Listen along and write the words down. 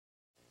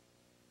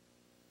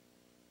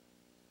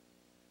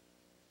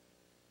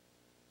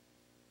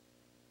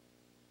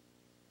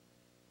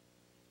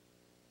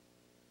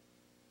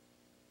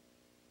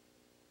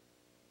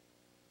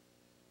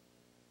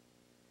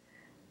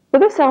Well,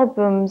 this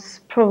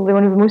album's probably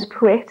one of the most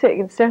poetic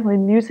and certainly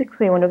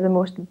musically one of the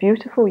most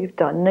beautiful you've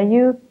done. Are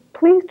you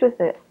pleased with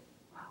it?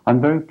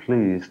 I'm very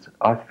pleased.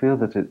 I feel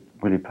that it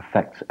really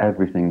perfects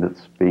everything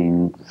that's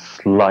been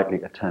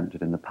slightly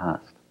attempted in the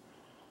past.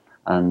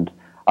 And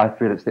I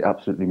feel it's the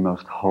absolutely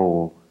most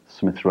whole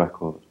Smiths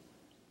record.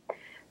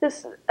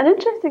 There's an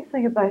interesting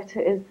thing about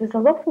it is there's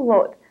an awful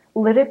lot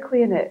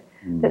lyrically in it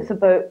that's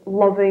about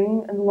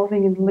loving and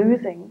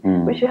losing,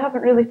 which you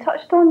haven't really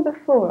touched on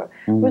before.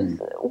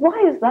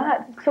 Why is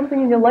that? Has something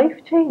in your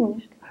life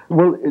changed?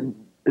 Well,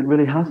 it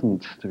really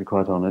hasn't, to be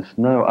quite honest.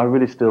 No, I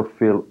really still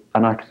feel,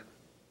 and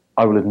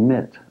I will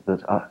admit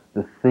that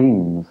the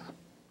themes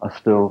are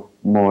still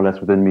more or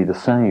less within me the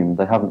same.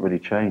 They haven't really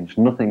changed.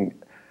 Nothing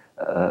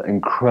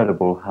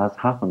incredible has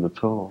happened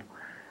at all.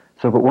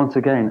 So, but once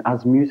again,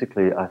 as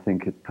musically, I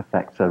think it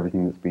perfects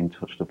everything that's been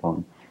touched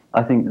upon.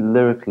 I think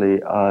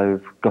lyrically,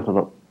 I've got a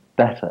lot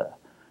better,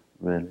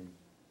 really.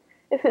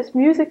 If it's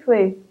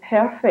musically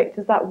perfect,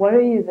 does that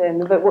worry you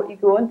then about what you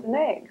go on to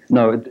next?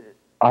 No,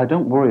 I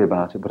don't worry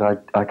about it, but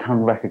I can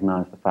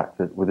recognise the fact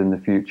that within the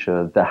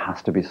future there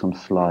has to be some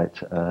slight,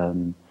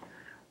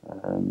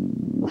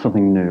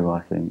 something new, I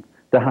think.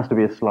 There has to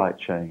be a slight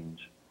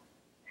change,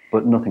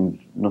 but nothing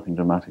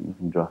dramatic,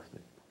 nothing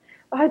drastic.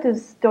 How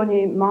does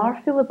Donny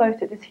Marr feel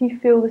about it? Does he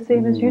feel the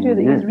same as you do,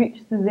 that he's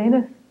reached the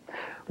zenith?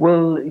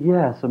 Well,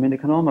 yes. I mean, it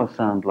can almost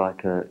sound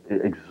like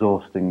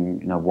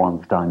exhausting,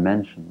 one's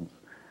dimensions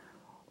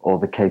or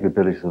the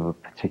capabilities of a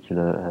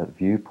particular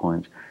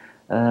viewpoint,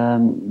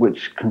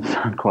 which can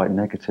sound quite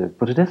negative.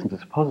 But it isn't.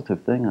 It's a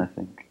positive thing, I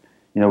think.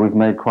 We've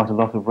made quite a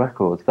lot of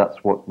records. That's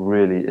what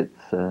really it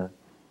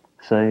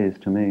says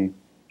to me.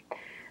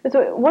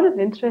 So one of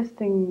the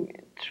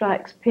interesting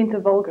tracks, Paint a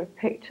Vulgar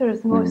Picture,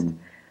 is the most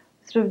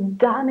sort of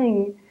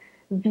damning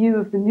view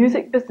of the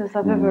music business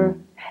I've ever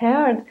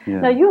heard. Yeah.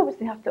 Now, you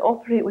obviously have to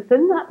operate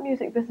within that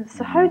music business,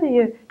 so how do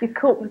you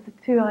cope with the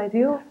two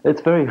ideals?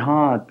 It's very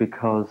hard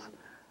because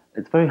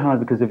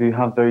if you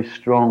have very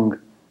strong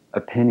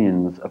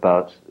opinions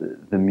about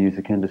the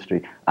music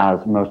industry,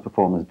 as most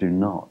performers do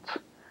not,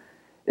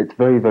 it's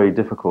very, very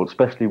difficult,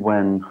 especially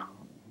when,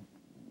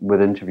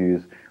 with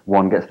interviews,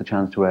 one gets the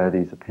chance to air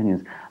these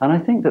opinions. And I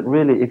think that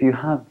really, if you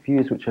have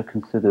views which are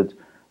considered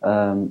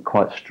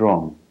quite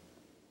strong,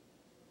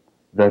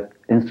 they're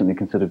instantly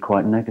considered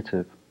quite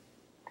negative.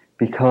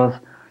 Because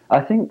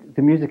I think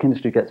the music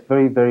industry gets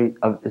very, very,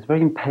 is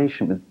very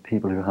impatient with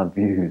people who have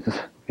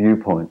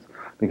viewpoints,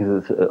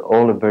 because it's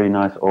all a very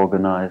nice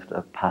organised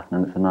pattern,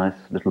 and it's a nice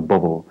little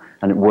bubble,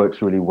 and it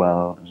works really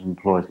well, and it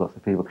employs lots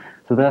of people.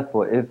 So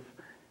therefore,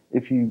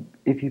 if you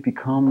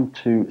become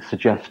to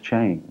suggest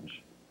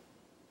change,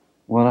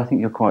 well, I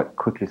think you're quite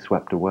quickly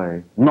swept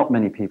away. Not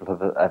many people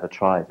have ever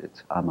tried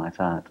it, I might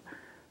add,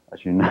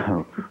 as you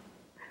know.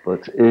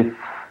 But if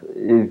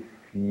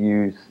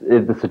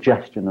the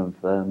suggestion of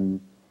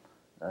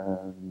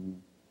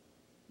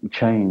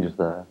change is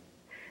there.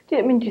 Do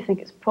you think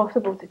it's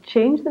possible to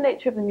change the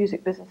nature of the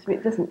music business? I mean,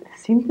 it doesn't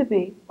seem to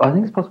be. I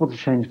think it's possible to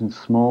change it in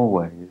small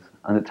ways,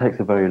 and it takes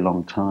a very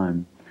long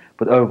time.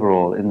 But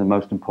overall, in the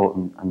most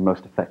important and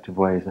most effective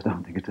ways, I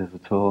don't think it is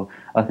at all.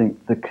 I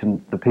think the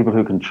people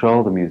who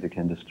control the music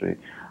industry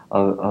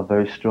are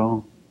very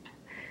strong.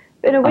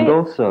 In a way, and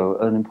also,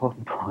 an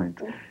important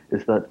point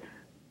is that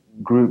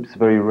groups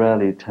very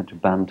rarely tend to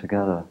band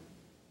together.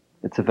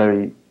 It's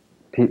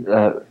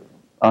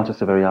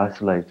artists are very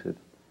isolated,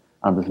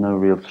 and there's no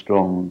real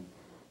strong.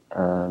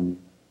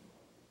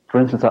 For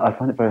instance, I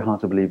find it very hard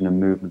to believe in a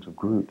movement of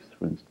groups,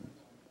 for instance,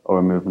 or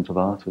a movement of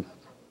artists.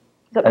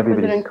 Is that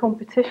because they're in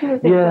competition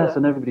with each other? Yes,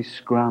 and everybody's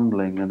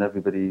scrambling, and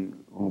everybody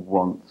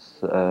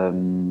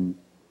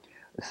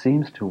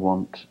seems to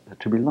want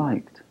to be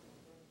liked.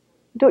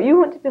 Don't you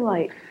want to be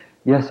liked?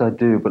 Yes, I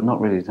do, but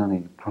not really at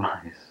any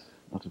price.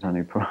 Not at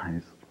any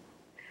price.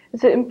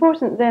 Is it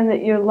important then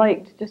that you're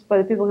liked just by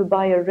the people who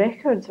buy your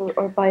records,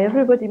 or by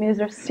everybody? I mean, is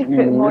there a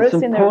secret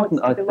Morrissey in there who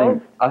wants to be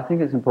loved? I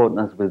think it's important,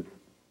 as with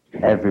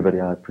everybody,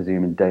 I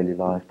presume, in daily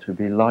life, to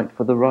be liked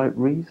for the right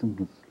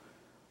reasons,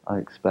 I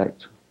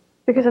expect.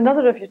 Because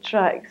another of your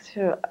tracks,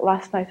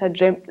 Last Night I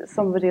Dreamt That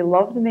Somebody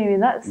Loved Me, I mean,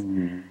 that's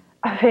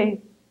a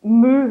very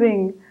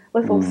moving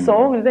little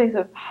song, a very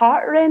sort of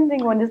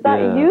heart-rending one. Is that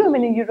you? I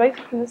mean, are you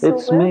writing for the soul?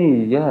 It's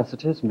me, yes,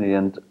 it is me.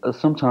 And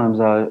sometimes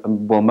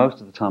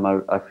most of the time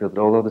I feel that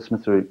although the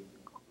Smiths are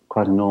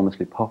quite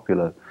enormously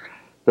popular,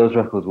 those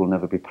records will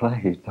never be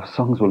played, those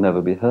songs will never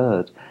be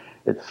heard.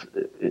 And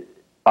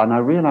I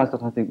realised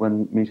that, I think,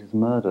 when Meat is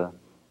Murder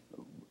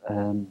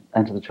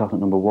entered the chart at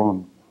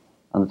 #1,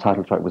 and the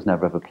title track was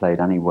never ever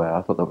played anywhere,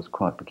 I thought that was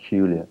quite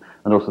peculiar.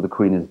 And also The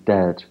Queen is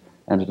Dead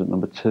entered at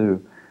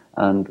 #2.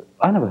 And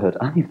I never heard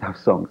any of those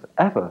songs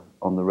ever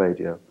on the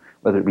radio,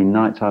 whether it be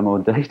nighttime or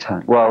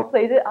daytime. Well, I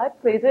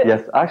played it.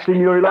 Yes, actually,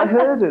 Muriel, I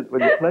heard it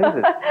when you played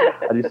it.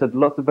 And you said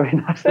lots of very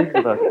nice things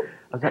about it.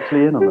 I was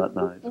actually in on that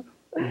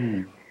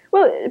night.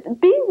 Well,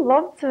 being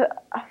loved's a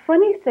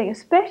funny thing,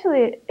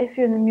 especially if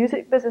you're in the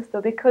music business, though,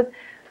 because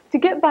to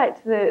get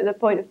back to the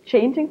point of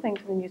changing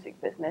things in the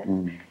music business,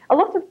 a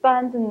lot of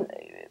bands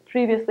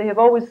previously have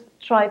always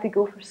tried to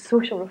go for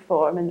social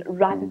reform and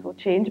radical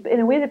change, but in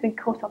a way they've been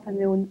caught up in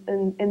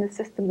the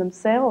system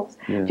themselves.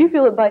 Yeah. Do you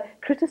feel that by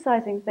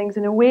criticising things,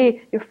 in a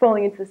way you're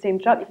falling into the same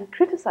trap? You can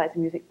criticise the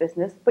music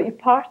business, but you're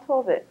part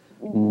of it.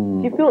 Do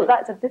you feel that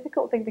that's a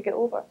difficult thing to get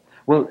over?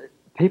 Well,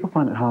 people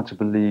find it hard to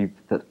believe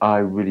that I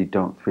really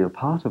don't feel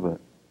part of it,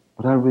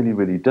 but I really,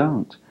 really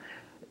don't.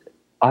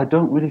 I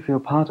don't really feel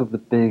part of the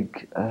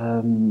big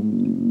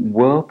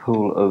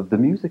whirlpool of the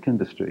music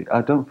industry.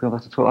 I don't feel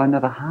that at all. I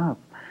never have.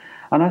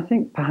 And I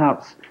think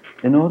perhaps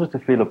in order to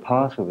feel a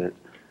part of it,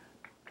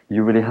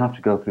 you really have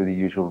to go through the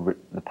usual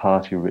the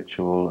party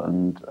ritual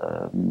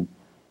and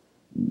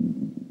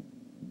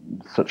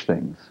such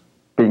things.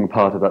 Being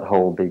part of that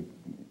whole big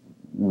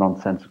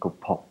nonsensical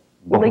pop.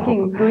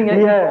 Ligging, going out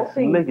yes,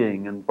 and bopping.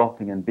 ligging and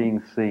bopping and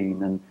being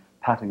seen and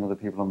patting other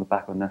people on the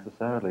back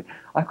unnecessarily.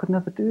 I could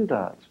never do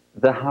that.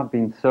 There have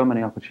been so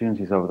many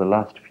opportunities over the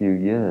last few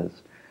years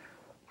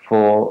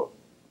for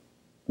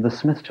the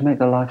Smiths to make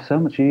their life so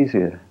much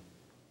easier.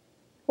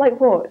 Like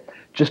what?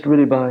 Just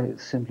really by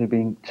simply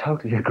being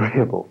totally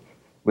agreeable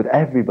with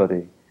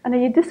everybody. And are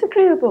you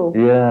disagreeable?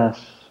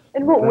 Yes.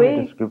 In what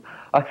way?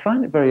 I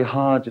find it very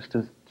hard just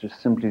to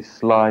just simply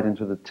slide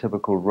into the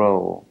typical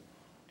role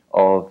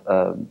of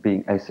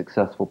being a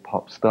successful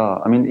pop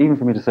star. I mean, even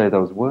for me to say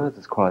those words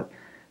is quite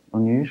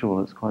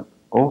unusual. It's quite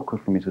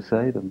awkward for me to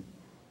say them.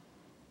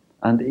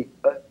 And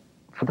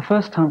for the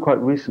first time quite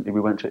recently,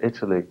 we went to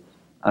Italy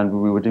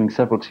and we were doing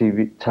several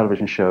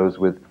television shows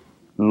with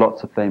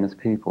lots of famous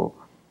people,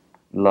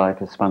 like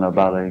Spandau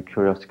Ballet,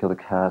 Curiosity Killed the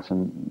Cat,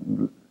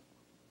 and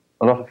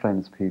a lot of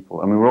famous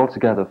people. And we were all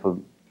together for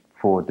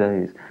 4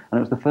 days. And it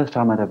was the first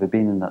time I'd ever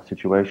been in that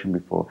situation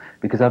before,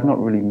 because I've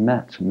not really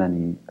met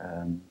many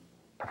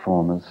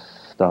performers,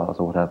 stars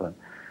or whatever.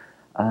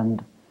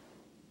 And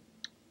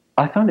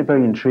I found it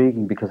very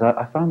intriguing because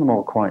I found them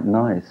all quite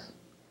nice,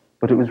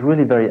 but it was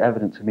really very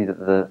evident to me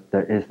that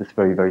there is this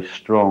very, very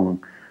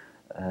strong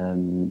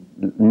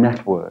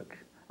network,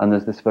 and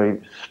there's this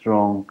very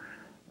strong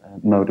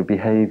mode of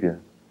behaviour.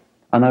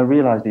 And I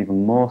realised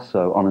even more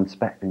so on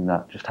inspecting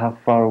that, just how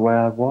far away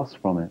I was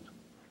from it.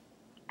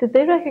 Did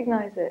they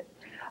recognise it?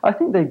 I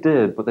think they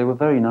did, but they were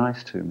very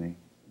nice to me.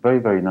 Very,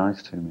 very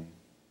nice to me.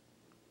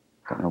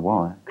 I don't know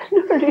why.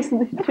 No reason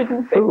they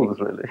shouldn't be. Fools,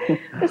 really.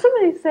 But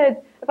somebody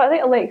said, I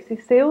think Alexei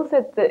Sale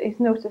said that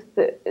he's noticed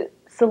that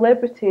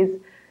celebrities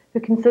who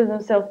consider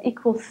themselves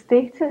equal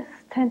status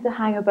tend to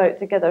hang about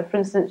together. For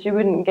instance, you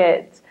wouldn't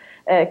get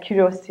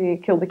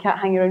Curiosity Killed the Cat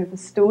hanging around with the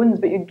Stones,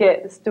 but you'd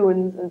get the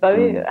Stones and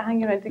Bowie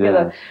hanging around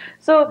together. Yes.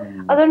 So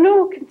are there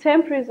no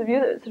contemporaries of you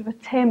that sort of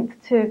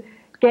attempt to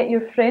get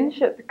your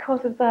friendship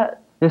because of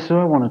that? Yes, there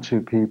are one or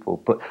two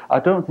people, but I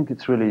don't think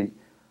it's really,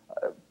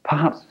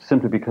 perhaps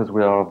simply because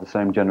we are of the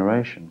same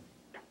generation,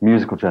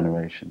 musical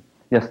generation.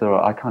 Yes, there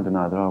are, I can't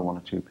deny there are one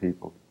or two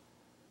people,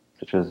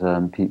 such as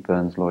Pete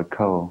Burns, Lloyd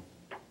Cole.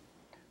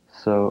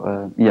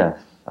 So, yes,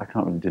 I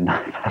can't really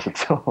deny that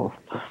at all.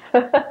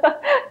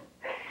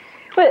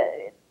 But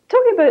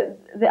talking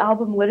about the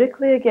album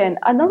lyrically again,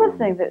 another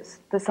thing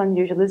that's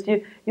unusual is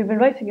you've been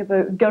writing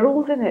about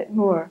girls in it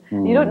more.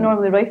 You don't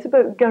normally write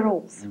about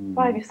girls.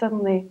 Why have you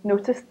suddenly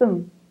noticed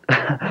them?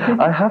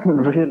 I haven't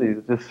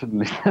really just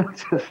suddenly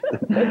noticed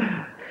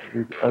them.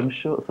 I'm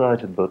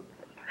short-sighted, but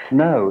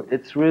no,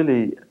 it's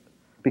really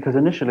because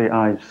initially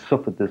I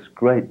suffered this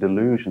great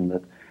delusion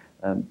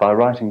that by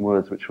writing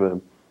words which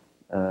were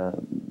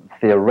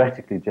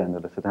theoretically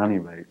genderless at any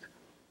rate,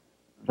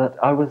 that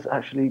I was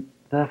actually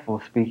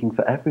therefore speaking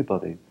for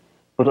everybody.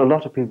 But a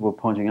lot of people were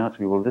pointing out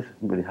to me, well, this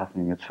isn't really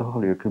happening at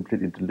all. You're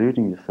completely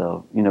deluding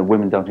yourself. You know,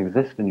 women don't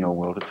exist in your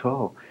world at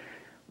all,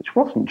 which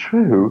wasn't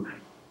true.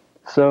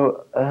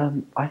 So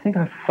I think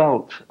I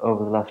felt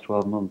over the last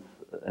 12 months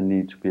a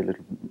need to be a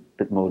little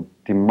bit more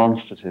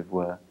demonstrative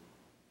where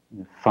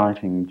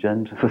fighting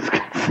gender was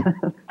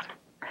concerned.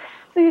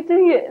 So you're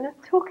doing it in a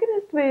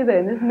tokenist way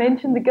then, as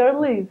mentioned the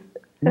girlies?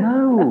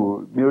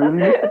 No, you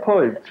missed the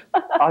point.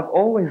 I've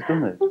always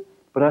done it,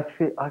 but I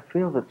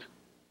feel that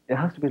it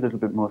has to be a little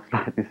bit more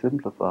slightly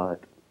simplified,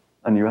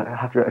 and you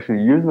have to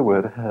actually use the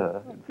word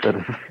her instead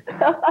of...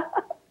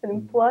 and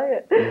imply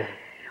it. Yeah.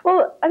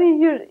 Well, I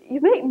mean,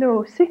 you make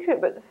no secret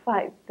about the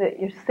fact that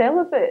you're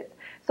celibate.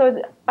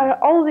 So are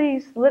all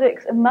these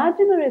lyrics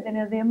imaginary then?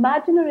 Are they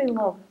imaginary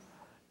loves?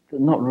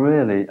 Not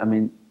really. I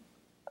mean,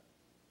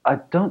 I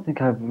don't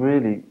think I've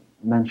really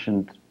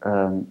mentioned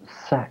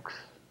sex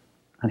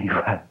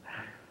anywhere.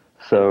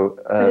 So,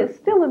 but it's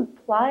still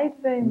implied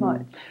very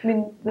much. I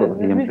mean, the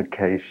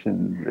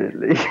implication,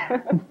 really.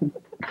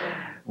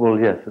 Well,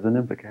 yes, there's an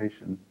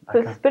implication.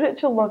 The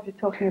spiritual love you're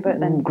talking about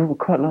then?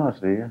 Quite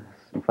largely, yes.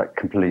 In fact,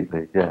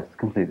 completely, yes.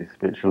 Completely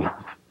spiritual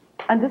love.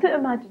 And is it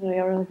imaginary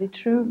or are they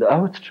true?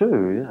 Oh, it's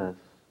true, yes.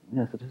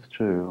 Yes, it is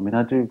true. I mean,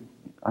 I do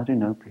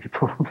know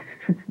people.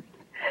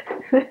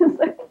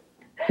 But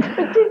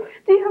do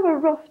you have a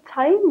rough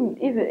time,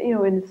 even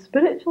in the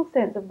spiritual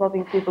sense of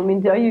loving people? I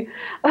mean,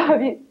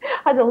 have you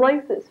had a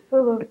life that's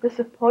full of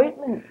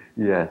disappointment?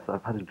 Yes,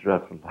 I've had a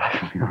dreadful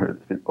life.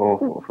 It's been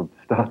awful from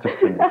start to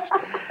finish.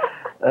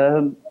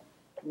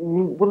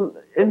 Well,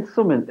 in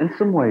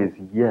some ways,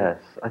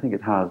 yes. I think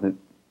it has. It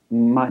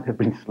might have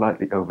been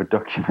slightly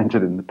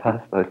over-documented in the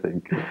past, I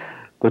think,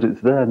 but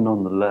it's there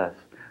nonetheless.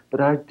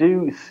 But I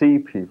do see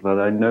people,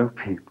 and I know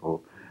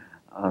people,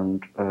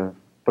 and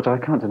but I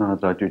can't deny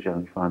that I do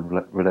generally find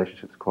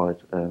relationships quite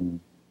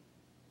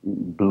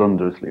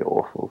blunderously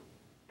awful.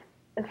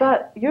 Is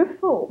that your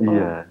fault?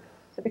 Yes.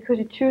 Is it because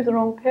you choose the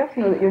wrong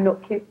person, or that you're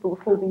not capable of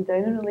holding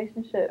down a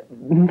relationship?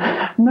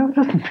 No, it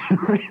doesn't feel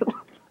real.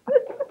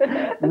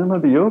 That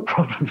might be your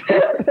problem.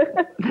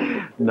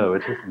 No,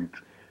 it isn't.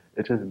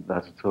 It isn't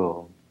that at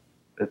all.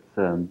 It's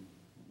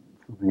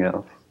something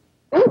else.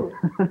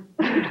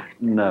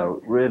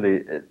 No,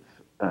 really, it's.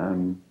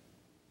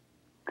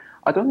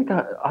 I don't think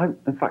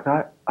in fact,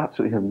 I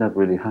absolutely have never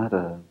really had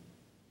a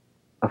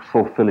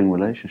fulfilling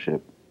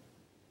relationship,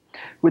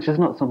 which is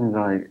not something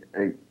that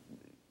I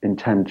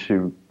intend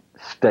to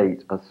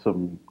state as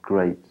some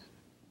great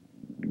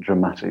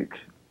dramatic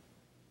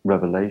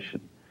revelation.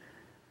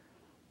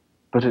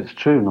 But it's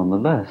true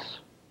nonetheless.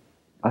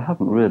 I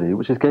haven't really,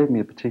 which has gave me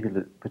a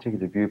particular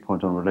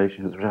viewpoint on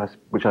relationships,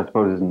 which I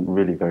suppose isn't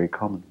really very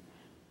common.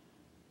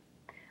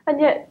 And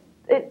yet,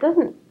 it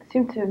doesn't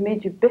seem to have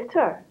made you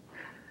bitter.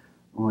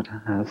 Oh, it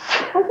has.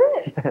 Has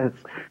it? Yes.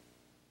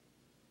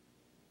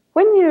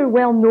 When you're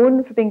well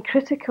known for being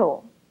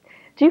critical,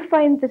 do you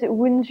find that it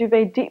wounds you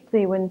very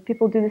deeply when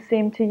people do the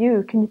same to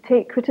you? Can you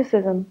take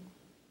criticism?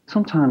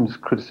 Sometimes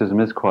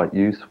criticism is quite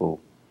useful,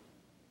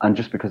 and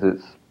just because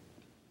it's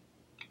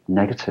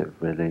negative,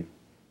 really,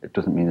 it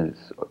doesn't mean that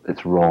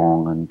it's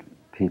wrong and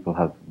people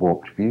have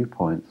warped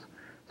viewpoints.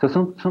 So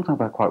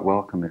sometimes I quite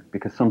welcome it,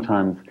 because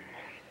sometimes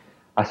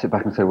I sit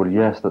back and say, well,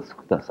 yes,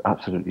 that's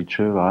absolutely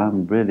true. I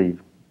am really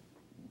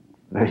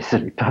a very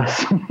silly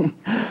person.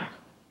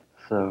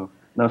 So,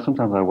 no,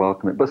 sometimes I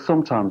welcome it. But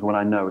sometimes when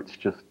I know it's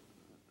just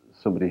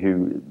somebody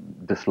who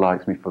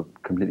dislikes me for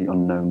completely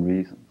unknown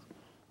reasons,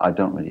 I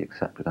don't really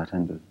accept it. I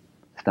tend to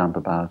stamp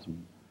about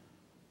and,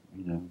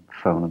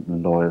 phone up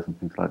lawyers and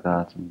things like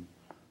that and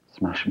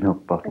smash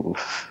milk bottles.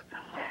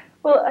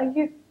 Well,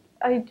 do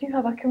you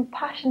have a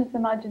compassionate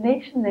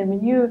imagination then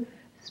when you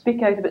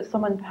speak out about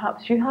someone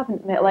perhaps you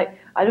haven't met? Like,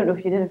 I don't know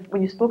if you did,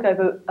 when you spoke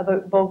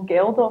about Bob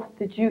Geldof,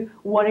 did you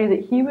worry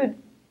that he would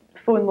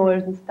phone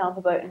lawyers and stamp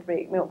about and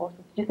break milk bottles?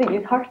 Did you think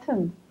you'd hurt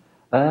him?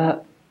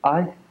 I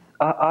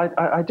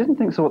didn't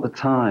think so at the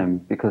time,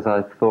 because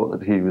I thought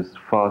that he was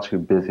far too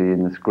busy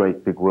in this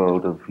great big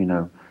world of,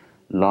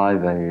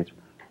 Live Aid,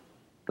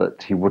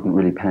 that he wouldn't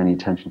really pay any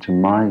attention to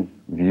my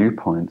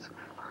viewpoints,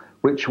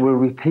 which were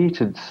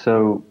repeated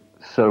so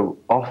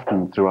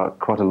often throughout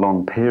quite a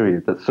long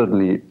period that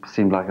suddenly it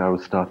seemed like I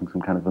was starting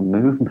some kind of a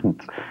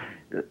movement,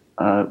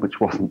 which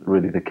wasn't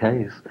really the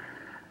case.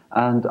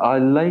 And I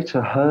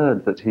later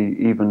heard that he,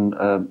 even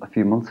a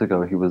few months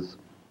ago, he was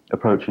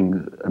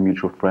approaching a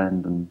mutual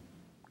friend and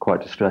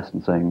quite distressed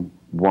and saying,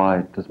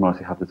 why does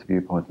Morrissey have this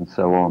viewpoint, and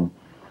so on.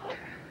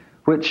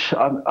 Which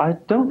I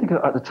don't think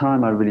at the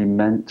time I really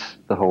meant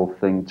the whole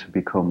thing to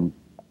become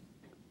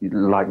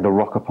like the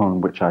rock upon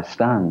which I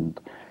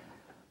stand.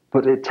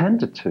 But it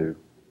tended to,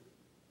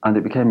 and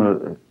it became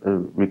a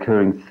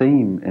recurring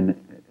theme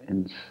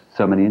in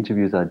so many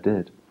interviews I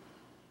did.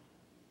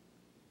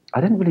 I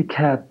didn't really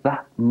care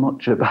that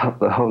much about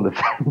the whole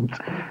event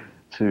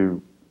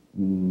to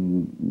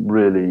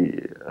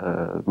really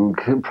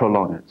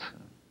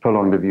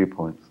prolong the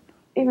viewpoints.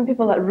 Even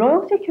people like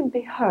royalty can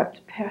be hurt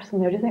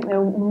personally, or do you think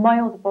they're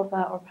miles above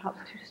that, or perhaps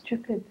too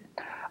stupid?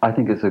 I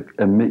think it's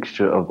a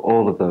mixture of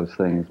all of those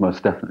things,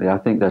 most definitely. I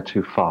think they're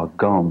too far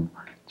gone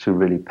to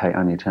really pay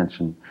any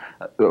attention.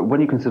 When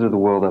you consider the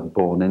world they're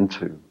born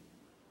into,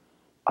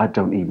 I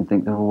don't even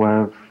think they're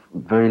aware of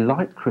very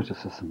light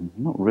criticism,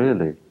 not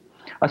really.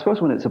 I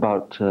suppose when it's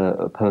about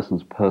a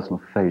person's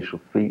personal facial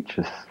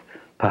features,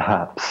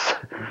 perhaps,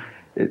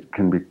 it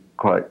can be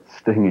quite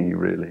stingy,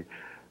 really.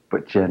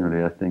 But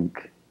generally, I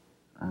think,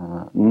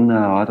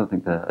 no, I don't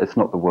think it's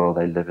not the world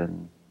they live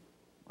in.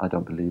 I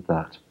don't believe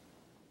that.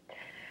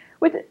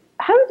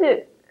 How would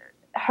it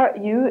hurt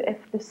you if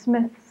the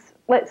Smiths,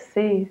 let's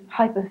say,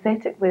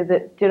 hypothetically,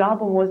 that your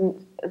album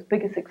wasn't as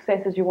big a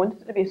success as you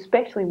wanted it to be,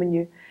 especially when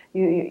you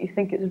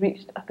think it's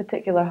reached a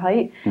particular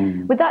height?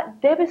 Mm. Would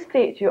that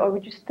devastate you, or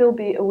would you still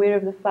be aware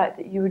of the fact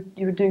that you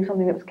were doing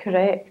something that was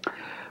correct?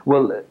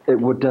 Well, it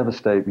would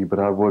devastate me, but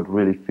I would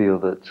really feel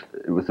that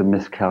it was a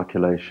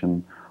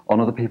miscalculation on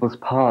other people's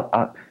part,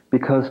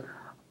 because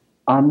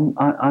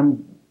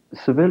I'm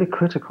severely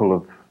critical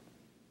of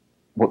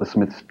what the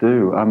Smiths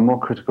do. I'm more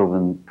critical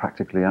than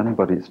practically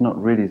anybody. It's not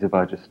really as if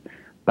I just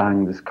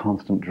bang this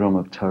constant drum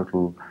of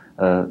total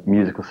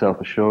musical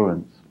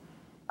self-assurance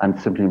and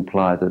simply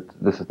imply that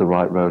this is the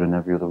right road and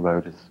every other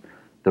road is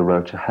the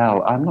road to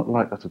hell. I'm not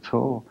like that at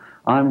all.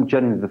 I'm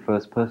genuinely the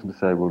first person to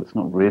say, well, it's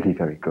not really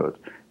very good,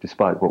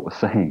 despite what we're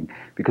saying,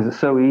 because it's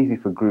so easy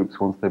for groups,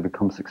 once they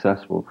become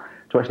successful,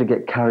 to actually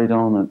get carried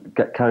on and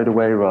get carried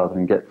away rather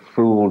than get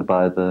fooled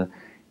by their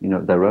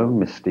own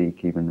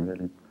mystique even,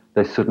 really.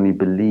 They suddenly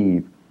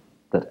believe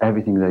that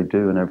everything they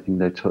do and everything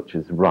they touch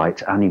is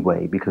right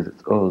anyway, because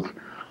it's us.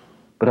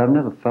 But I've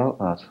never felt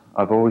that.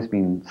 I've always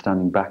been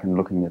standing back and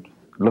looking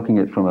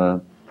at from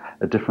a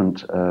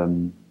different, a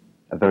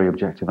very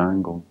objective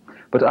angle.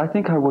 But I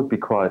think I would be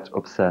quite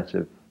upset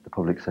if the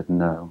public said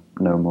no,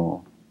 no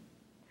more.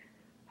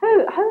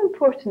 How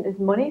important is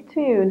money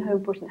to you, and how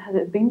important has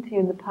it been to you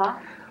in the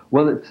past?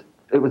 Well, it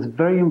was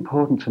very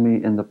important to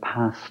me in the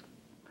past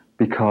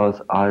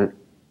because I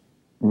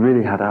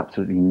really had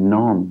absolutely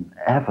none,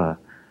 ever.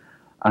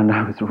 And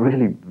I was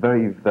really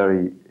very,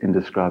 very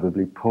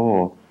indescribably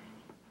poor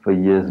for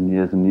years and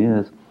years and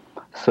years.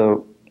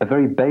 So a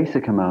very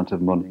basic amount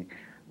of money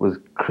was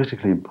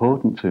critically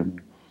important to me.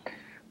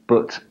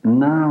 But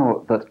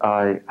now that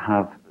I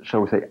have, shall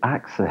we say,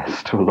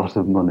 access to a lot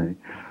of money,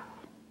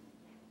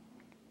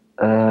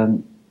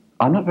 I'm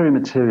not very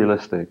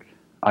materialistic.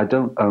 I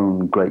don't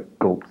own great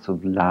gulps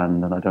of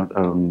land, and I don't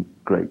own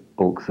great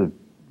bulks of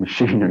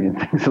machinery and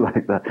things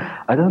like that.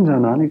 I don't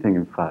own anything,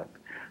 in fact,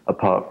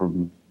 apart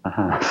from a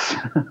house.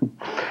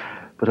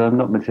 But I'm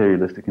not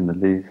materialistic in the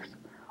least.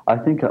 I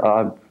think as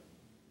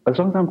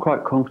long as I'm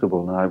quite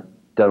comfortable and I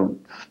don't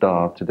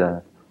starve to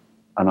death,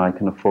 and I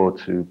can afford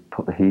to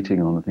put the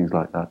heating on and things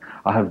like that,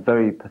 I have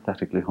very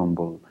pathetically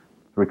humble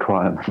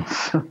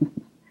requirements.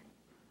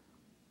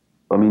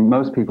 I mean,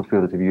 most people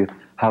feel that if you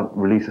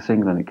release a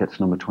single and it gets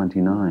number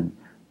 29,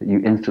 that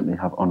you instantly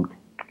have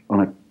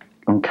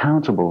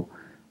uncountable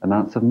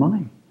amounts of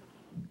money,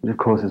 which of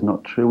course is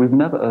not true. We've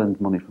never earned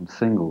money from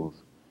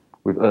singles.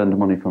 We've earned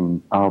money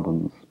from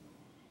albums.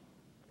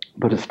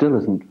 But it still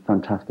isn't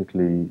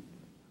fantastically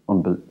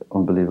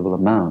unbelievable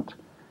amount.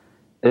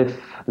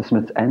 If the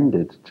Smiths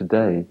ended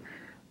today,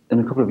 in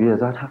a couple of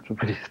years, I'd have to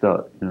really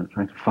start,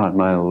 trying to find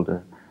my old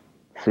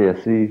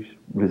CSE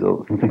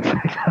results and things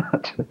like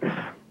that.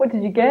 What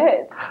did you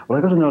get? Well,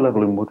 I got an O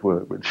level in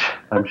woodwork, which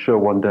I'm sure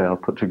one day I'll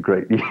put to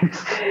great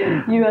use.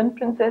 You and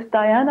Princess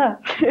Diana.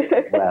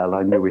 Well,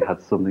 I knew we had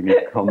something in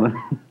common.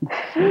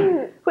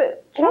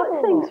 But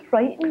what things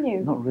frighten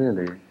you? Not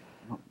really.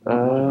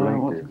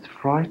 What things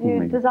frighten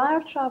me? You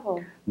desire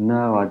travel?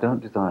 No, I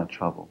don't desire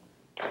travel.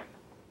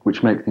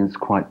 Which makes things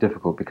quite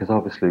difficult because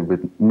obviously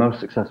with most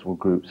successful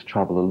groups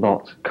travel a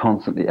lot,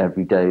 constantly,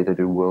 every day. They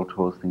do world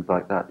tours, things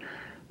like that.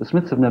 The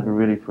Smiths have never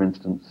really, for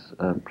instance,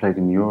 played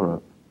in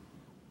Europe.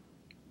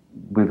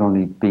 We've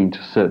only been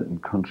to certain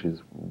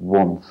countries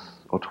once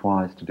or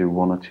twice to do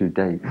 1 or 2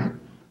 dates.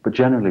 But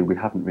generally we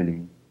haven't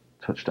really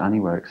touched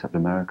anywhere except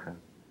America.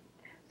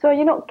 So are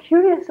you not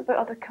curious about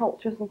other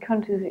cultures and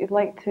countries that you'd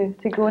like to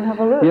go and have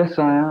a look? Yes,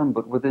 I am,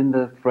 but within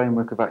the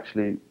framework of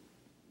actually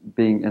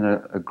being in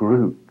a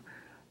group,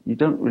 you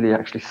don't really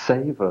actually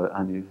savour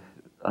any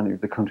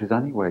of the countries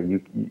anyway.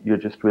 You're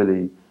just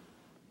really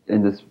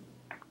in this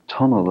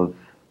tunnel of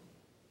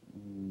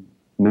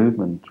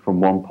movement from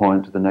one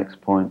point to the next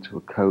point, to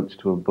a coach,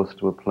 to a bus,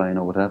 to a plane,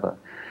 or whatever.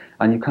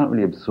 And you can't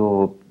really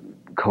absorb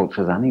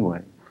cultures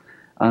anyway.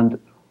 And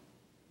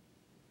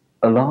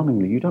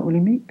alarmingly, you don't really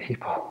meet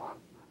people.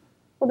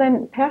 Well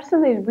then,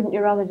 personally, wouldn't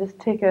you rather just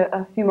take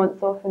a few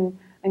months off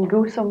and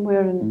go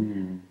somewhere?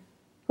 And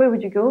where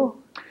would you go?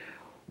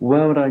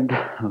 Where would I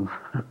go?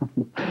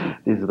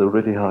 These are the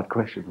really hard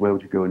questions. Where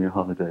would you go on your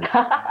holidays?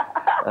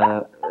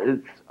 I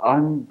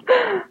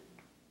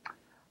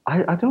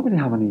don't really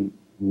have any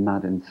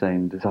mad,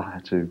 insane desire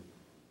to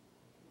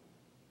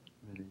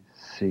really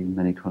see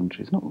many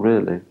countries. Not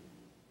really.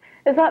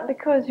 Is that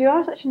because you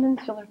are such an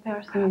insular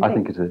person? I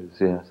think it is,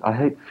 yes. I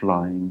hate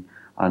flying,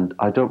 and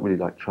I don't really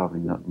like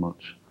travelling that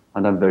much.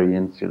 And I'm very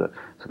insular,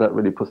 so that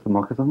really puts the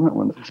mockers on that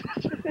one.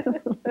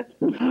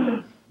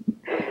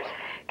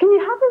 Can you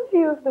have a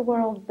view of the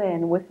world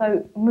then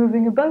without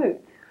moving about?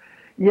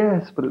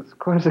 Yes, but it's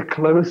quite a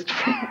closed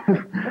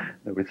view.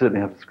 No, we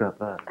certainly have to scrap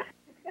that.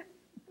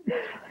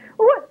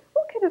 What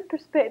kind of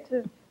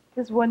perspective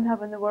does one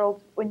have in the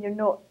world when you're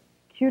not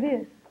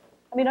curious?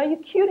 I mean, are you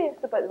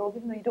curious about the world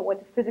even though you don't want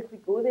to physically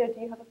go there? Do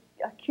you have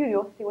a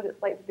curiosity what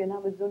it's like to be an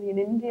Amazonian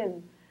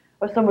Indian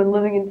or someone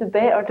living in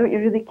Tibet, or don't you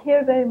really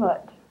care very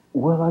much?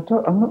 Well,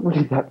 I'm not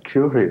really that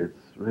curious,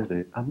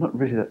 really. I'm not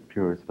really that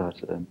curious about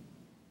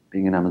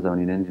being an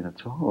Amazonian Indian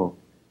at all.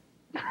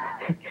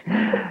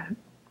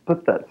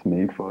 But that's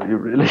me for you,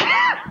 really.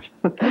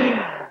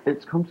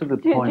 It's come to the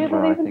point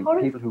where I think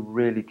people who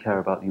really care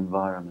about the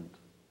environment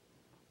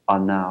are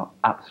now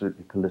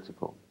absolutely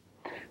political.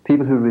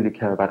 People who really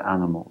care about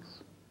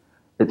animals.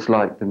 It's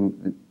like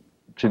to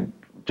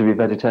be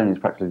vegetarian is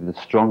practically the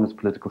strongest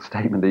political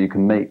statement that you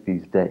can make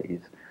these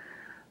days.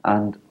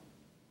 And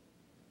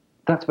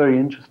that's very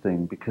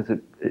interesting because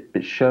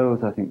it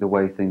shows, I think, the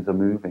way things are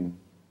moving.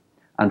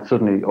 And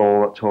suddenly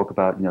all that talk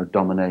about,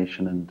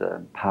 domination and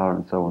power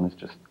and so on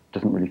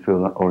doesn't really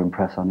feel or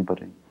impress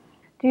anybody.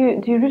 Do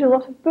you read a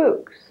lot of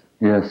books?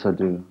 Yes, I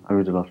do. I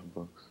read a lot of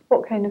books.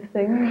 What kind of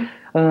things?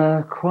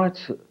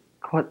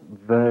 Quite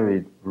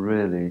varied,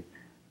 really.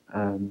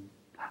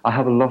 I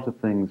have a lot of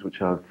things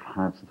which I've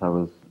had since I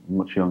was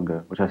much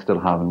younger, which I still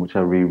have and which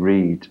I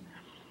reread.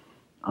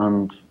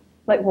 And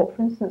like what,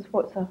 for instance?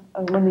 What's one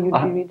that you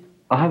reread?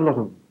 I have a lot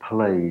of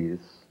plays.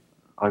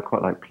 I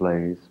quite like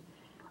plays.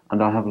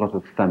 And I have a lot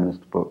of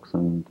feminist books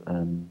and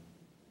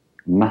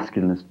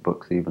masculinist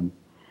books even.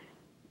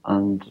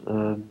 And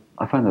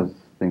I find those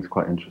things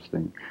quite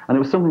interesting. And it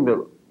was something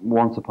that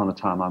once upon a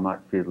time I might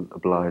feel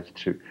obliged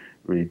to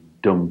really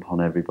dump on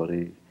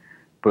everybody.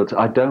 But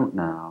I don't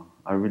now.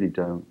 I really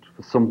don't.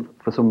 For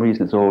some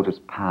reason it's all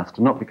just passed.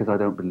 Not because I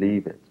don't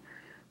believe it,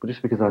 but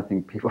just because I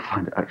think people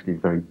find it actually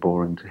very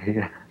boring to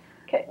hear.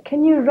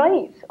 Can you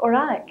write or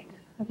act?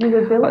 Have you the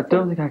ability? I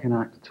don't think I can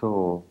act at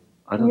all.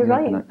 Can you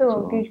write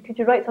though? Could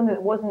you write something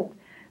that wasn't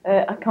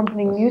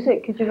accompanying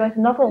music? Could you write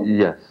a novel?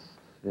 Yes,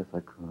 I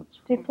could.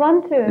 Do you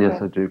plan to?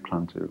 Yes, I do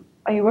plan to.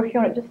 Are you working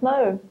on it just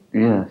now?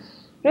 Yes.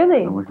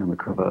 Really? I'm working on the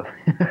cover.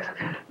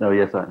 No,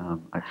 yes, I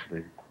am,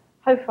 actually.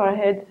 How far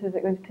ahead is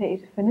it going to take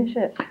you to finish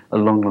it? A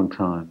long, long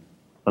time.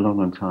 A long,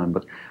 long time.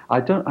 But I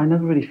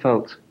never really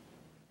felt,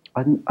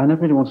 I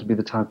never really wanted to be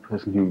the type of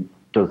person who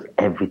does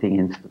everything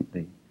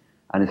instantly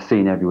and is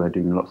seen everywhere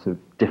doing lots of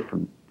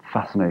different,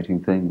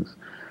 fascinating things.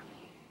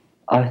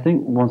 I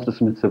think once the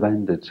Smiths have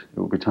ended, it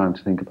will be time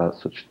to think about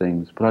such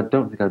things. But I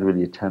don't think I'd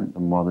really attempt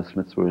them while the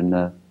Smiths were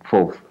in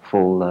full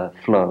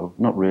flow.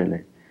 Not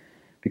really.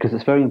 Because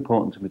it's very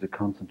important to me to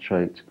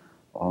concentrate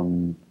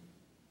on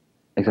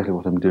exactly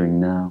what I'm doing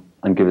now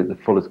and give it the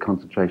fullest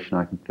concentration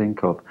I can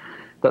think of.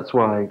 That's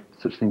why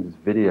such things as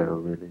video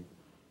really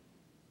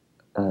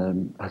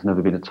has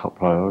never been a top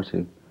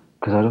priority.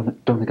 Because I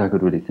don't think I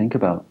could really think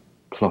about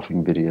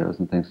plotting videos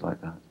and things like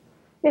that.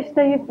 Yes,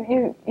 now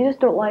you just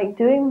don't like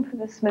doing them for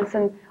the Smiths,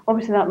 and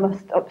obviously that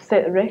must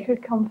upset the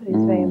record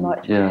companies very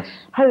much. Yes.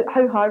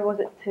 How hard was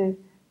it to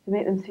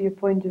make them see your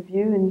point of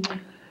view? And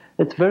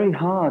it's very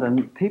hard,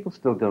 and people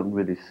still don't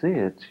really see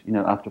it. You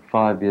know, after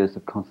 5 years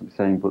of constantly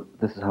saying, "But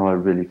this is how I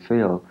really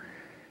feel,"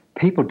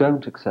 people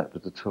don't accept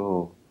it at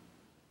all.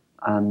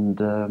 And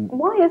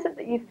why is it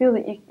that you feel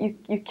that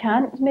you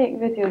can't make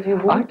videos? You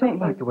won't. I don't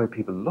like the way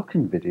people look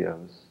in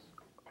videos.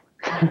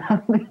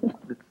 I mean,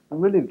 it's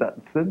really that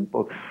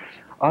simple.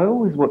 I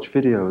always watch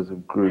videos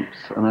of groups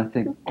and I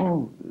think,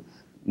 oh,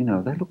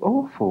 they look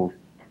awful.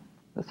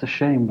 That's a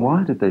shame.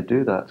 Why did they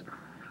do that?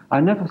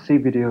 I never see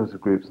videos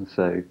of groups and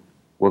say,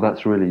 well,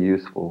 that's really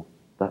useful.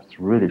 That's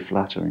really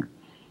flattering.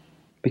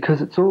 Because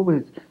it's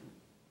always,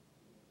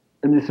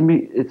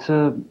 it's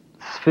a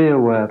sphere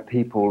where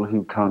people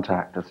who can't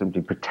act are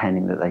simply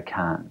pretending that they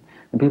can.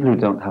 And people who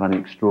don't have any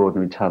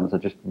extraordinary talents are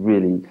just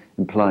really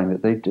implying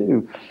that they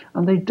do.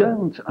 And they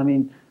don't. I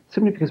mean,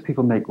 simply because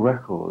people make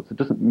records, it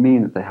doesn't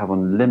mean that they have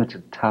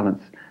unlimited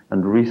talents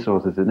and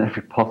resources in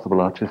every possible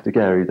artistic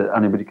area that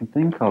anybody can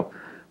think of.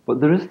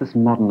 But there is this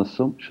modern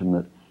assumption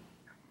that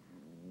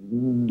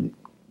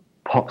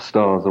pop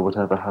stars or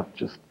whatever have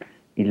just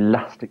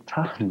elastic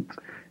talent.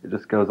 It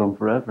just goes on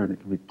forever and it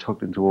can be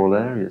tugged into all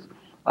areas.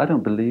 I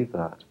don't believe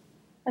that.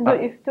 And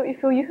don't you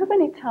feel you have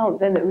any talent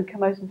then that would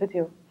come out in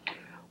video?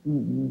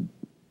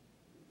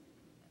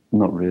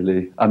 Not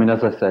really. I mean,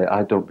 as I say,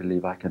 I don't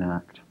believe I can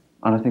act.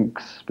 And I think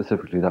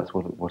specifically that's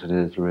what it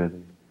is,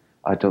 really.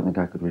 I don't think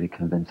I could really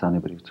convince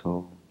anybody at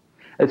all.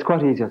 It's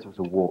quite easy, I suppose,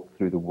 to walk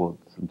through the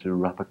woods and to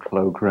wrap a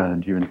cloak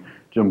around you and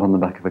jump on the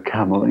back of a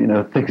camel,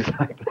 things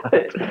like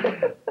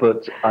that.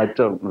 But I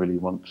don't really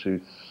want to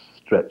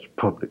stretch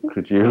public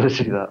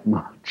credulity that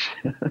much.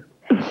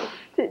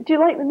 Do you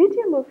like the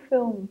medium of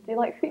film? Do you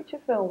like feature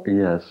films?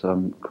 Yes,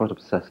 I'm quite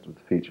obsessed with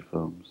feature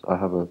films. I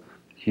have a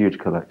huge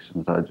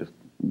collection that I just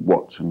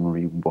watch and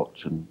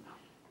re-watch and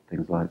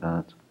things like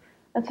that.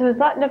 And so has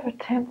that never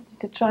tempted you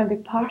to try and be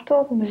part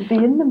of them and be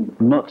in them?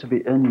 Not to be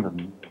in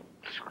them.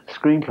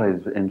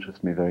 Screenplays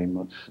interest me very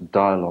much.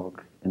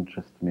 Dialogue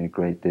interests me a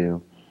great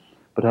deal.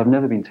 But I've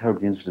never been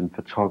terribly interested in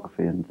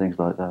photography and things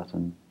like that,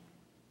 and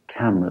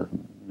cameras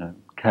and,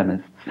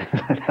 chemists.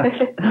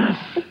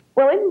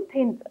 Well, in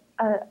Paint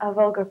a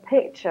Vulgar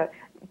Picture,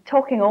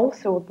 talking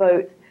also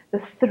about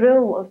the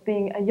thrill of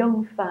being a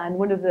young fan,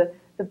 one of the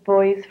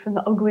boys from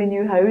the ugly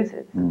new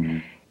houses,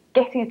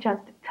 getting a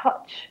chance to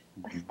touch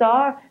a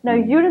star. Now,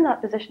 you're in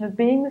that position of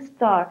being the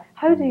star.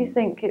 How do you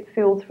think it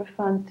feels for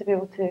fans to be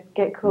able to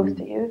get close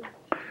to you?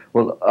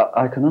 Well,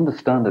 I can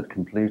understand it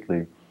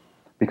completely,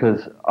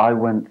 because I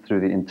went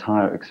through the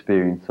entire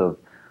experience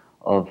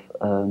of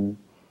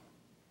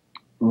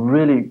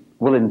really,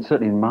 well,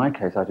 certainly in my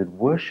case, I did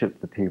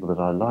worship the people that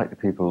I like, the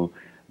people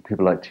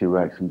like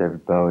T-Rex and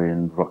David Bowie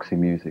and Roxy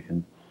Music.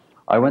 And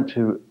I went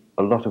to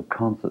a lot of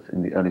concerts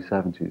in the early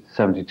 70s,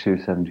 72,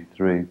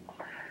 73.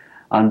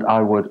 And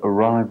I would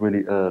arrive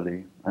really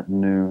early at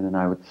noon, and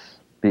I would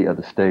be at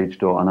the stage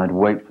door, and I'd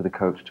wait for the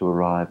coach to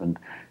arrive, and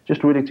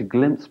just really to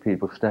glimpse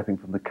people stepping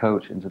from the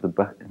coach into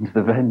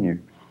the venue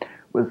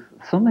was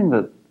something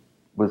that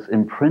was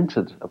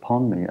imprinted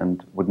upon me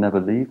and would never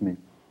leave me.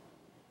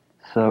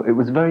 So it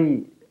was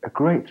a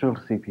great thrill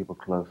to see people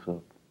close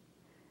up.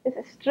 Is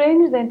it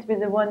strange then to be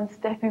the one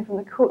stepping from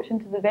the coach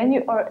into the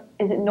venue, or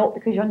is it not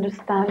because you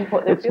understand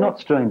what they're It's feeling? not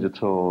strange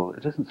at all.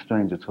 It isn't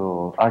strange at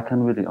all. I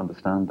can really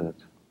understand it.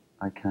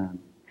 I can.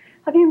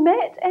 Have you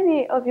met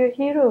any of your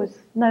heroes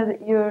now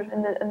that you're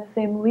in the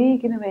same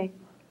league in a way?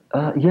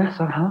 Yes,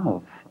 I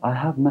have. I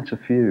have met a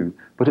few,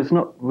 but it's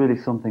not really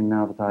something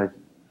now that I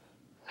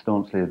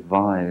staunchly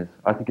advise.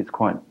 I think it's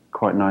quite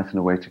nice in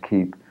a way to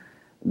keep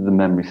the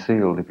memory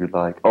sealed, if you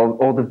like,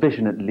 or the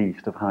vision at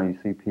least of how you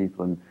see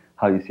people and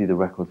how you see the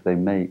records they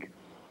make.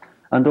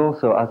 And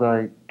also, as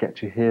I get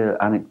to hear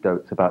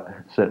anecdotes about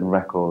certain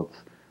records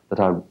that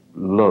I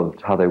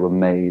loved, how they were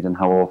made and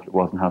how awful it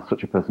was and how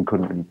such a person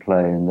couldn't really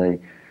play and they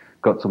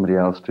got somebody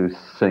else to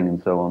sing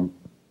and so on,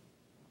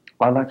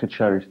 I like to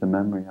cherish the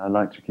memory. I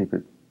like to keep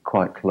it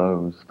quite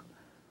closed.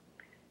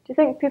 Do you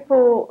think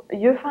people,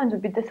 your fans,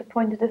 would be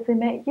disappointed if they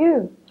met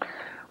you?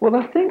 Well,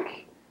 I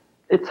think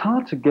it's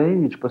hard to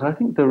gauge, but I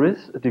think there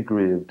is a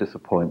degree of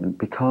disappointment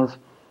because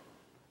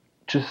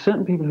to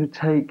certain people who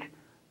take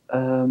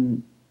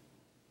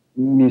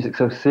music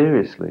so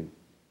seriously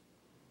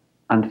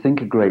and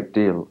think a great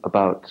deal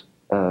about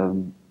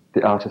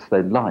the artists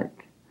they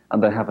like,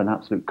 and they have an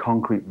absolute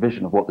concrete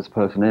vision of what this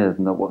person is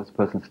and what this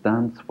person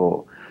stands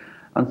for.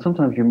 And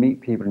sometimes you meet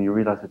people and you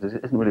realise that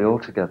it isn't really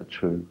altogether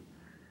true,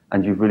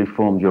 and you've really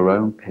formed your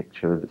own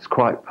picture that's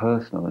quite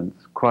personal and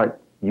it's quite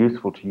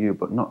useful to you,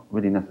 but not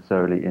really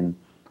necessarily in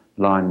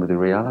line with the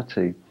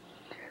reality.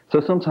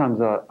 So sometimes,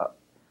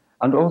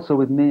 and also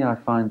with me, I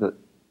find that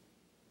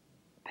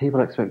people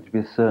expect it to be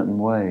a certain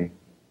way.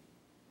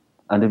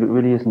 And if it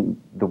really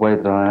isn't the way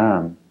that I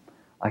am,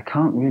 I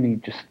can't really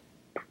just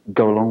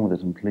go along with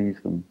it and please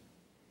them.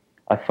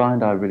 I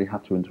find I really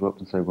have to interrupt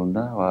and say, well,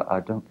 no, I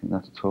don't think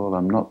that at all.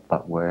 I'm not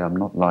that way. I'm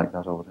not like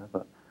that or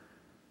whatever.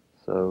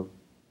 So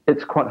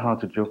it's quite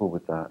hard to juggle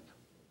with that.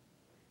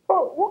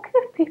 Well, what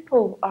kind of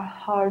people are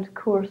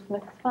hardcore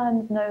Smiths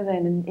fans now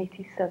then in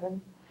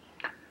 '87?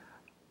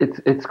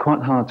 It's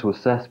quite hard to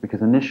assess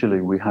because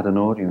initially we had an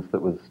audience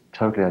that was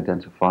totally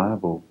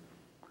identifiable.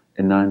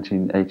 In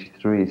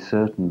 1983,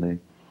 certainly,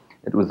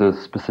 it was a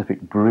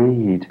specific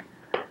breed,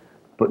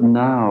 but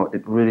now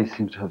it really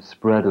seems to have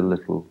spread a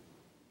little.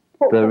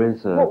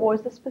 What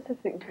was the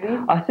specific breed?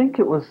 I think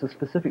it was a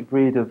specific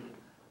breed of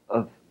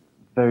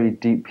very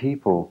deep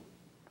people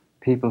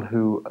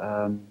who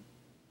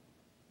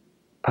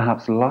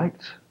perhaps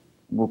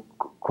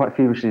quite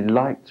feverishly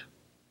liked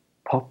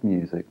pop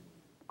music,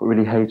 but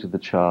really hated the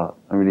chart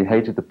and really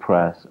hated the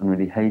press and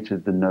really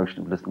hated the notion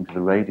of listening to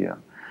the radio,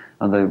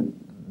 and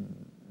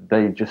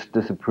they just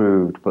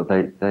disapproved, but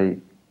they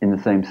in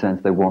the same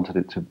sense they wanted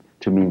it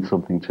to mean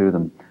something to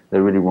them. They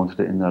really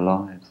wanted it in their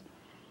lives.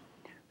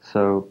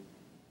 So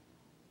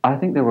I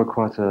think they were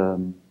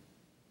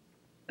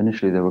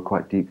initially they were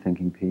quite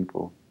deep-thinking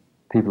people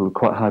who were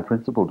quite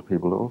high-principled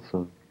people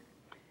also.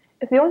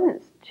 If the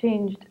audience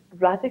changed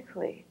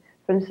radically,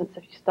 for instance,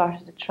 if you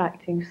started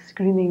attracting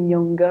screaming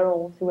young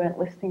girls who weren't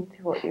listening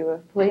to what you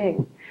were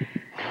playing,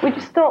 would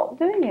you stop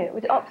doing it?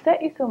 Would it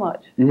upset you so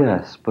much?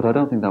 Yes, but I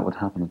don't think that would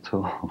happen at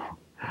all,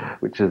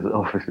 which is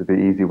obviously the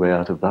easy way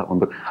out of that one.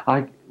 But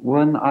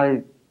when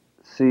I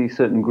see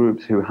certain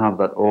groups who have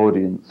that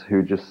audience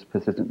who just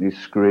persistently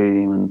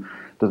scream and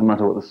doesn't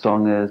matter what the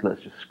song is,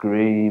 let's just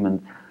scream,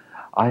 and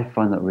I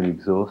find that really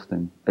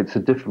exhausting. It's a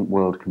different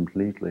world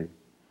completely.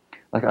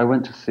 Like I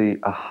went to see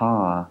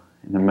Aha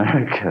in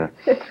America,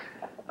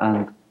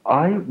 and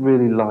I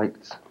really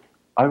liked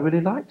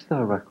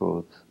their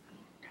records.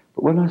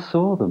 But when I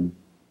saw them,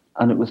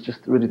 and it was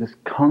just really this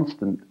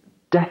constant,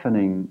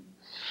 deafening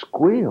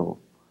squeal,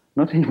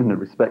 not even a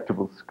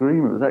respectable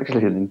scream, it was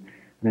actually an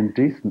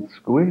indecent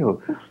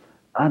squeal,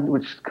 and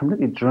which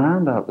completely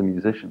drowned out the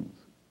musicians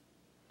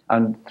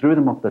and threw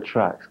them off their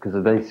tracks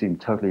because they seemed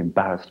totally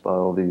embarrassed by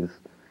all these,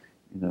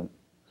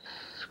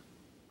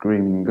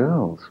 screaming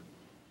girls.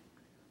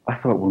 I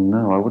thought, well,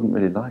 no, I wouldn't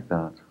really like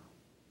that.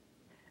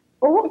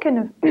 Well, what kind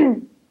of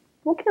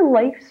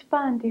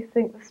lifespan do you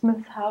think the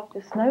Smiths have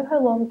just now?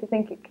 How long do you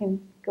think it can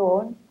go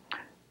on?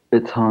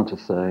 It's hard to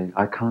say.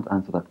 I can't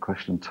answer that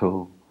question at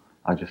all.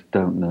 I just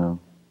don't know.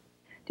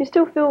 Do you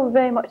still feel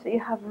very much that you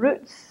have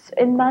roots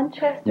in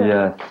Manchester?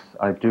 Yes,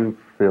 I do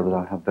feel that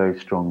I have very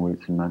strong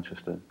roots in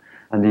Manchester.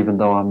 And even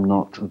though I'm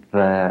not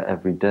there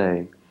every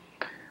day,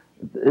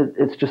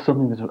 it's just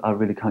something that I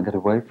really can't get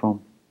away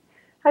from.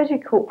 How do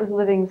you cope with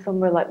living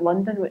somewhere like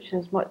London, which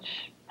is a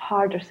much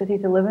harder city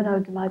to live in, I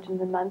would imagine,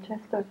 than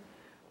Manchester?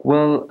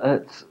 Well,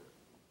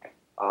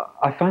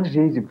 I find it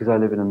easy because I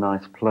live in a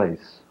nice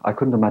place. I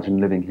couldn't imagine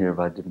living here if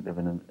I didn't live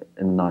in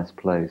a nice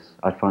place.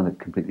 I find it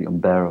completely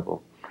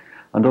unbearable.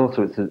 And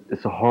also,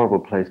 it's a horrible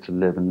place to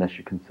live unless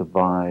you can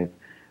survive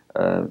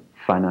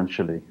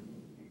financially.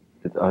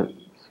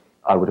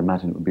 I would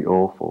imagine it would be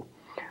awful.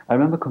 I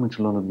remember coming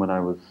to London when I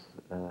was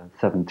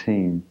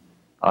 17.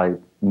 I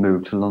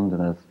moved to London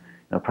as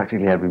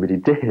practically everybody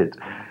did,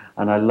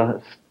 and I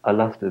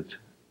lasted,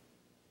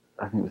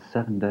 I think it was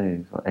 7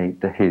 days or 8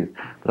 days,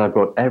 but I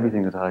brought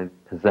everything that I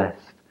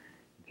possessed,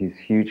 these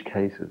huge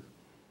cases,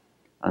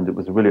 and it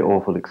was a really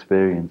awful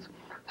experience.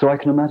 So I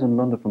can imagine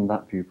London from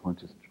that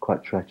viewpoint is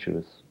quite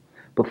treacherous.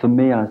 But for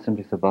me, I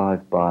simply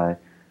survived by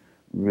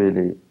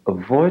really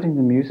avoiding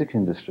the music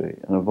industry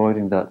and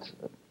avoiding that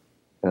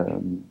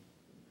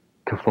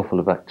kerfuffle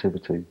of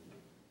activity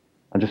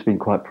and just being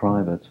quite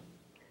private.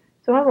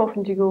 So how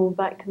often do you go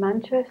back to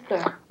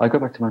Manchester? I go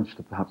back to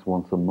Manchester perhaps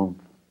once a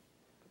month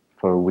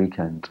for a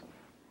weekend.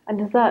 And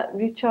does that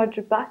recharge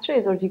your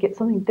batteries, or do you get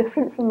something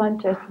different from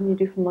Manchester than you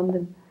do from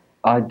London?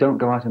 I don't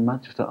go out in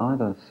Manchester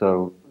either,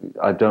 so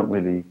I don't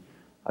really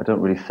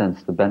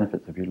sense the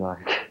benefits, if you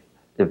like,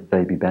 if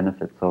they be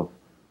benefits of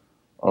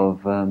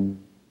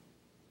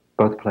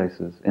both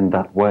places in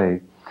that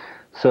way.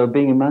 So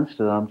being in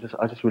Manchester,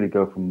 I just really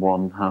go from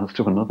one house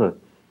to another,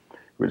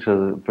 which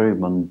is very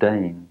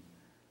mundane,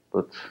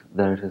 but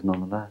there it is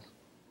nonetheless.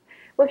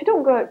 Well, if you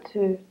don't go out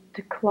to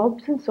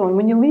clubs and so on,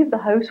 when you leave the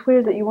house, where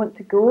is it you want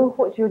to go?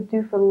 What do you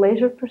do for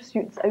leisure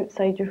pursuits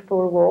outside your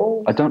four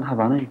walls? I don't have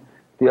any.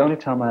 The only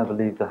time I ever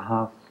leave the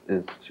house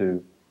is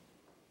to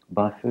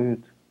buy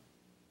food.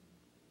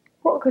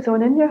 What goes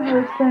on in your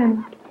house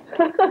then?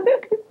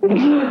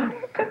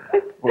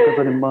 What goes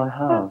on in my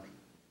house?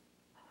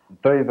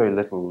 Very, very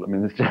little. I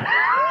mean, there's just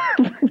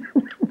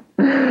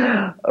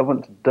I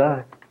want to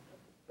die.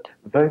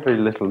 Very, very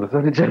little. There's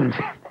only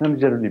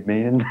generally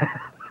me in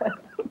there.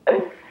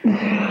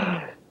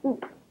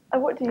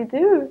 And what do you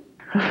do?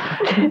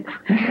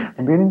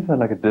 I'm beginning to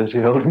sound like a dirty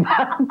old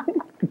man.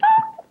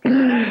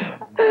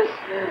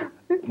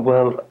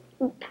 Well,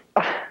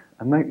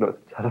 I make lots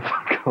of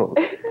telephone calls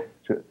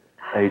to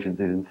agencies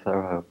in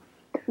Soho.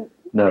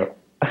 No.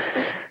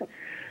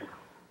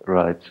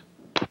 Right.